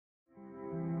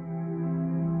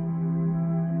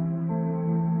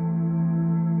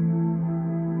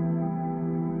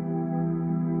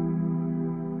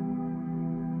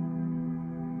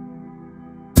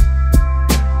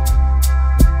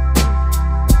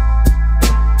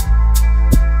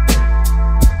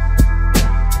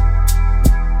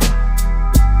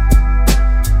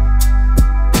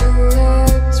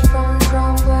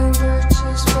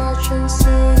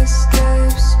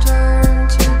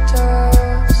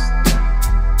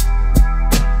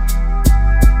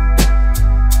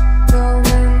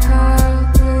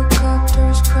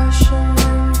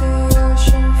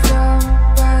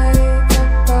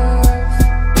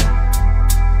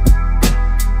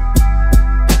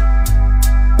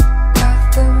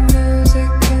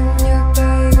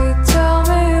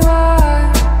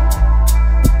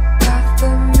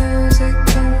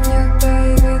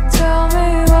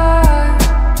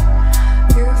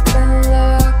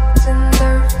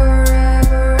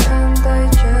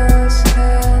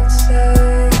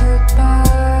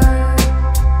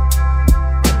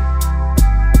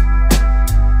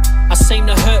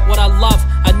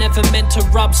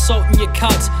salt in your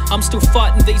cuts. I'm still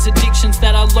fighting these addictions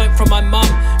that I learnt from my mum.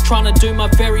 Trying to do my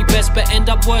very best but end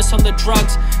up worse on the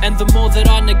drugs. And the more that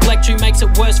I neglect you makes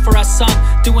it worse for our son.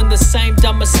 Doing the same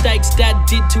dumb mistakes dad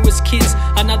did to his kids.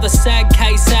 Another sad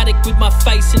case addict with my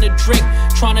face in a drink.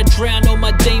 Trying to drown all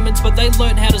my demons but they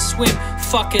learn how to swim.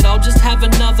 Fuck it, I'll just have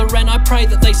another and I pray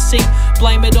that they sink.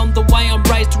 Blame it on the way I'm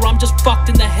raised or I'm just fucked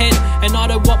in the head. And I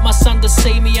don't want my son to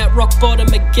see me at rock bottom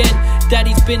again.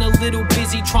 Daddy's been a little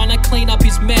busy trying to clean up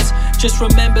his mess. Just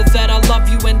remember that I love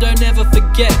you and don't ever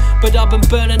forget. But I've been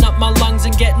burning up my lungs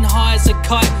and getting high as a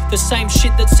kite. The same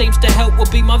shit that seems to help will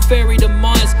be my very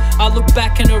demise. I look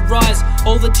back in her eyes,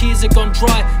 all the tears are gone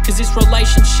dry. Cause this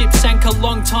relationship sank a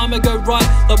long time ago, right?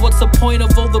 Like what's the point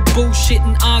of all the bullshit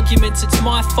and arguments? It's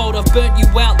my fault, I've burnt you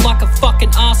out like a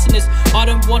fucking arsonist. I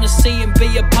don't wanna see and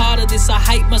be a part of this. I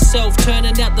hate myself,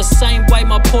 turning out the same way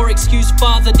my poor excuse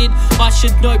father did. I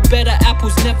should know better,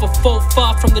 apples never fall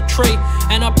far from the tree.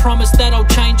 And I promise that I'll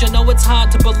change, I know it's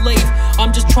hard to believe.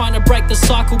 I'm just trying to break the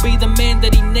cycle, be the man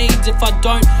that he needs. If I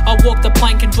don't, I'll walk the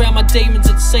plank and drown my demons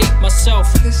at sea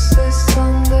myself. Kisses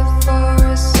on the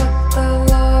forest of the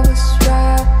love is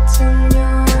wrapped in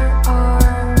your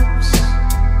arms.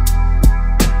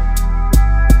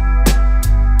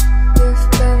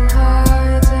 You've been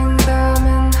hiding them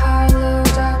in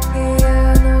hollowed out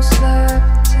pianos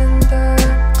left in the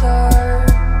dark.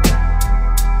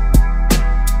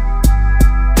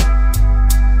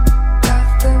 Got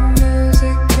the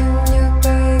music in you,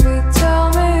 baby, tell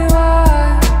me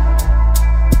why.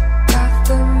 Got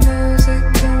the music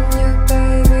in you,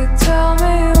 baby, tell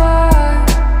me why.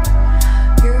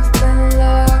 You've been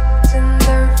locked in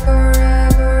there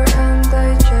forever and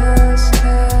I just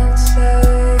can't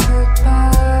say goodbye.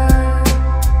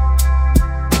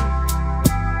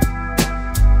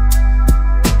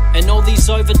 And all these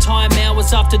overtime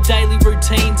hours after daily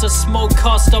routines, a small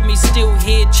cost of me still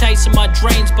here chasing my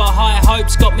dreams. But high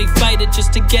hopes got me faded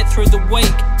just to get through the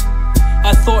week.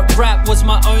 I thought rap was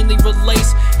my only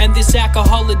release, and this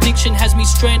alcohol addiction has me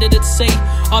stranded at sea.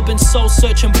 I've been soul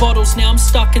searching bottles, now I'm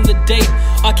stuck in the deep.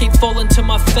 I keep falling to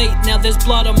my feet, now there's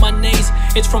blood on my knees.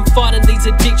 It's from fighting these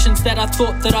addictions that I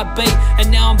thought that I beat. And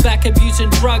now I'm back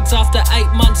abusing drugs after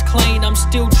 8 months clean. I'm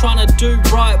still trying to do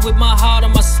right with my heart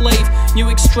on my sleeve. New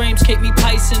extremes keep me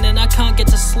pacing and I can't get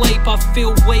to sleep. I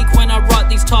feel weak when I write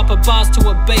these type of bars to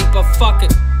a beat, but fuck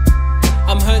it,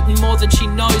 I'm hurting more than she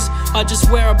knows. I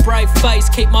just wear a brave face,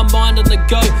 keep my mind on the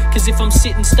go. Cause if I'm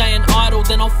sitting staying idle,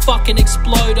 then I'll fucking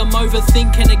explode. I'm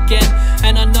overthinking again,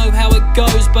 and I know how it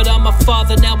goes. But I'm a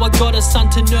father now, I got a son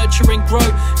to nurture and grow.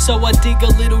 So I dig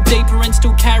a little deeper and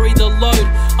still carry the load.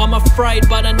 I'm afraid,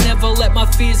 but I never let my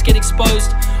fears get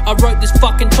exposed. I wrote this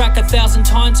fucking track 1,000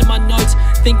 times in my notes,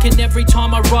 thinking every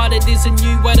time I write it is a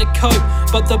new way to cope.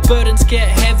 But the burdens get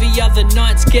heavier, the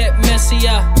nights get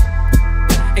messier.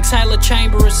 Exhale a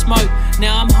chamber of smoke.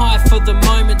 Now I'm high for the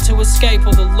moment to escape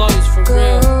all the lows for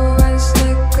real. Go and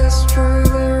sneak us through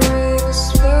the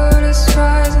rivers, float us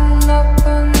rising